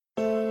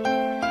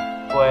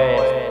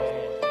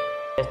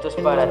Esto es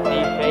para ti,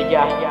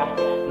 bella.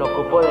 No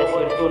ocupo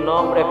decir tu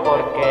nombre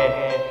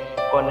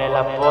porque con el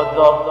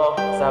apodo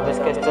sabes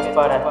que esto es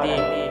para ti.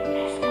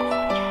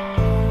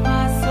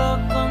 Paso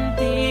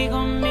contigo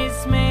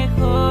mis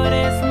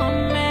mejores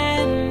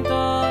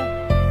momentos.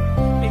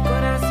 Mi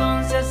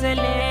corazón se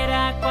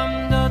acelera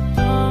cuando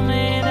tú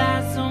me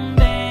das un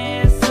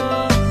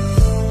beso.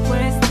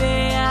 Pues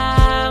te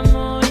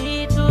amo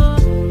y tú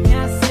me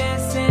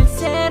haces el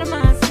ser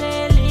más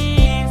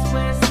feliz.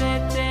 Pues te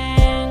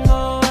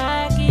tengo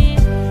aquí,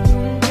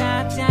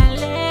 nunca te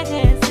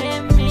alejes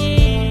de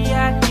mí.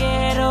 Ya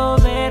quiero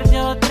verte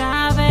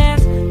otra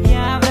vez y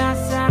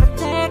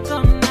abrazarte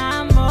con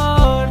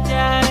amor. Te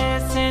haré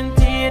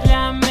sentir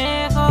la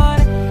mejor.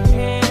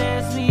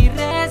 Eres mi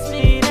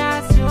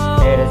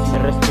respiración. Eres mi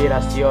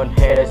respiración,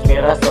 eres mi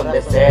razón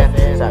de ser.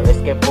 Sabes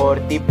que por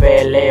ti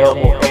peleo,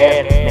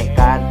 mujer. Me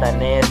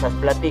encantan esas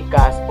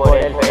pláticas por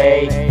el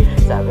Face.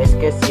 Sabes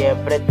que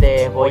siempre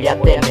te voy a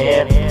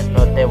tener.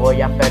 No te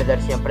voy a perder,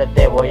 siempre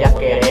te voy a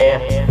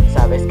querer.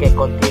 Sabes que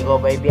contigo,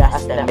 baby,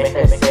 hasta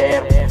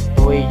envejecer.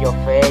 Tú y yo,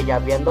 ya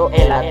viendo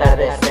el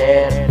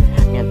atardecer.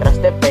 Mientras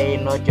te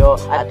peino yo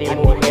a ti,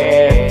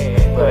 mujer.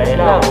 Tú eres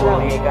la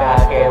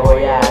única que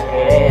voy a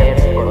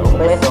querer. Con un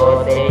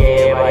beso te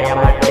llevo a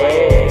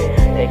llamarte.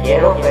 Te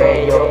quiero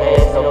bello,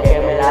 eso que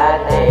me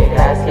late.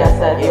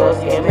 Gracias a Dios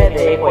que me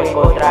dejo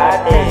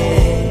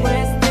encontrarte.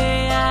 Pues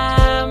te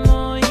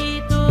amo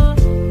y tú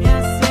me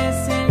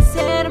haces el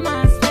ser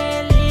más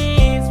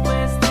feliz.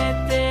 Pues te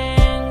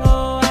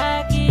tengo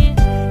aquí,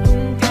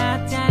 nunca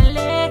te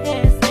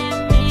alejes de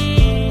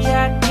mí.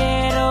 Ya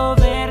quiero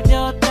verte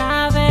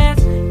otra vez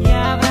y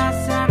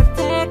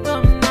abrazarte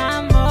con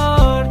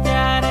amor. Te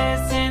haré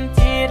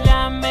sentir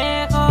la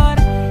mejor.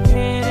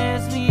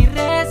 Eres mi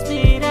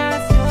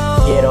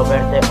respiración. Quiero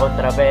verte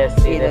otra vez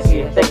y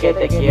decirte que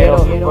te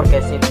quiero,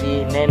 porque sin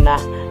ti, nena,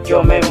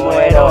 yo me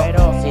muero.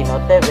 Si no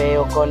te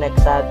veo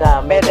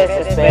conectada, me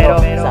desespero.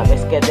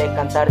 Sabes que de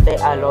cantarte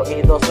al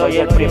oído soy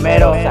el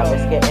primero.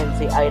 Sabes que en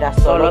McAira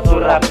solo tu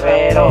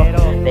rapero.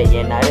 Te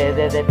llenaré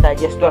de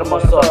detalles tu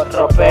hermoso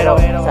ropero.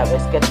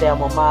 Sabes que te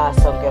amo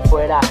más aunque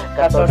fuera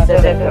 14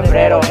 de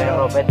febrero. Me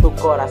robé tu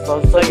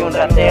corazón, soy un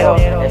ratero.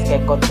 Es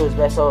que con tus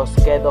besos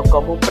quedo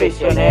como un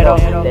prisionero.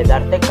 De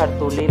darte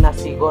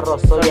cartulinas y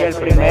gorros soy el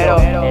primero.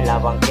 En la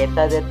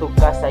banqueta de tu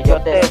casa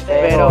yo te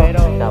espero.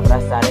 Te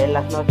abrazaré en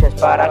las noches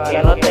para que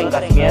no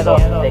tengas miedo.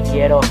 Te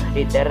quiero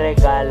y te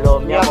regalo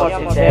mi amor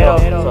sincero.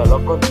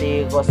 Solo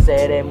contigo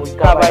seré muy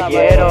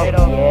caballero.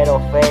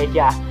 Quiero,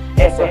 bella,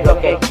 eso es lo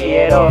que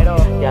quiero.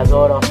 Te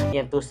adoro y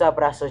en tus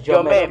abrazos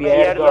yo me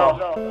pierdo.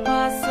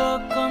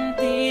 Paso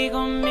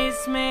contigo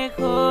mis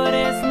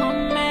mejores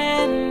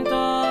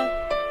momentos.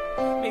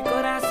 Mi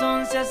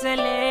corazón se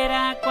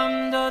acelera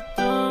cuando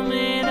tú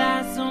me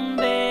das un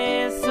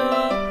beso.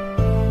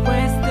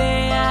 Pues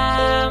te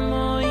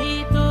amo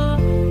y tú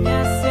me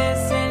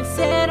haces el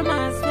ser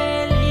más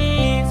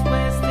feliz.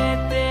 Pues te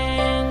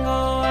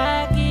tengo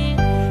aquí,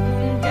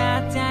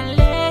 nunca te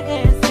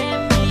alejes de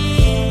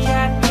mí.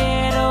 Ya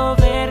quiero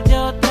verte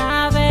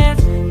otra vez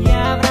y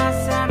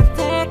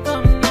abrazarte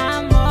con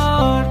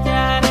amor. Te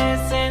haré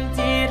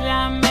sentir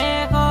la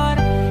mejor.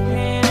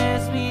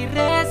 Eres mi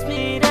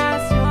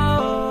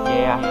respiración.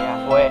 Yeah,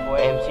 fue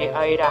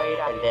McAira,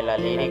 el de la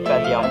lírica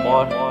de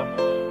amor.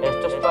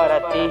 Esto es para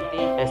ti,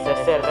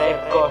 SS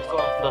Records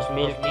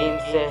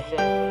 2015,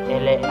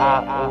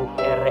 LAURA.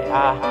 Te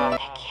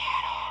quiero.